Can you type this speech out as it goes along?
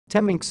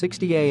Temank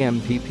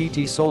 60A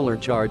MPPT Solar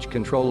Charge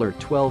Controller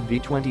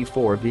 12V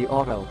 24V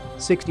Auto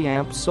 60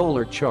 amp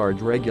Solar Charge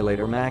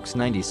Regulator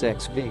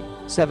Max.PV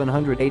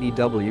 780W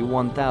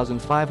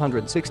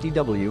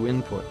 1560W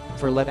input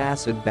for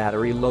lead-acid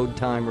battery load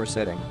timer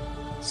setting.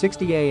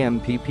 60A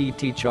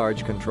MPPT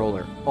Charge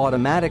Controller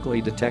automatically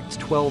detects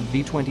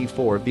 12V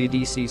 24V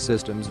DC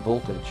systems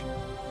voltage.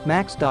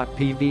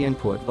 Max.PV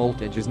input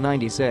voltage is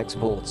 96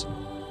 volts.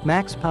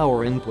 Max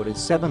power input is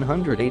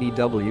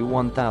 780W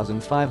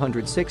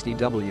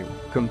 1560W,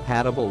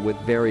 compatible with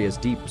various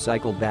deep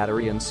cycle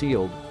battery and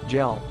sealed,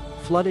 gel,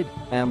 flooded,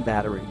 AM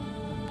battery.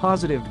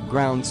 Positive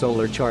ground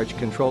solar charge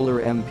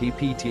controller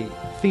MPPT,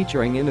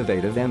 featuring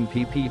innovative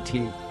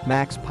MPPT,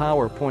 max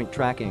power point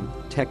tracking,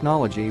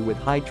 technology with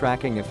high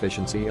tracking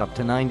efficiency up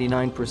to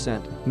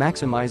 99%,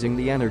 maximizing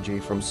the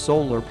energy from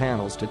solar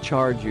panels to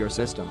charge your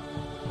system.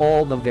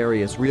 All the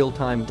various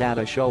real-time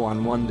data show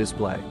on one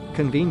display,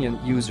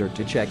 convenient user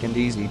to check and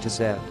easy to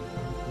set.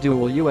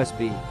 Dual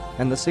USB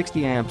and the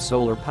 60 amp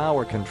solar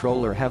power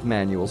controller have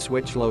manual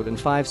switch load in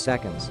 5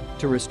 seconds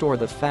to restore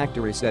the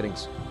factory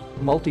settings.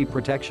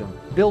 Multi-protection,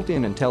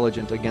 built-in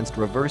intelligent against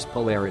reverse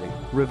polarity,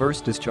 reverse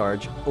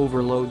discharge,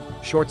 overload,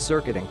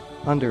 short-circuiting,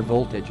 under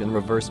voltage and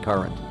reverse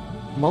current.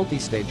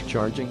 Multi-stage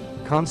charging,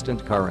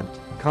 constant current,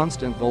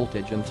 constant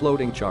voltage and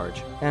floating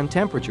charge, and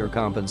temperature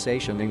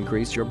compensation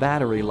increase your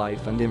battery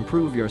life and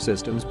improve your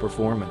system's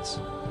performance.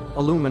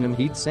 Aluminum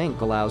heat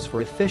sink allows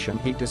for efficient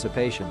heat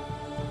dissipation.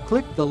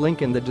 Click the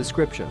link in the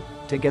description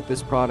to get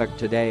this product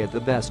today at the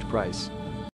best price.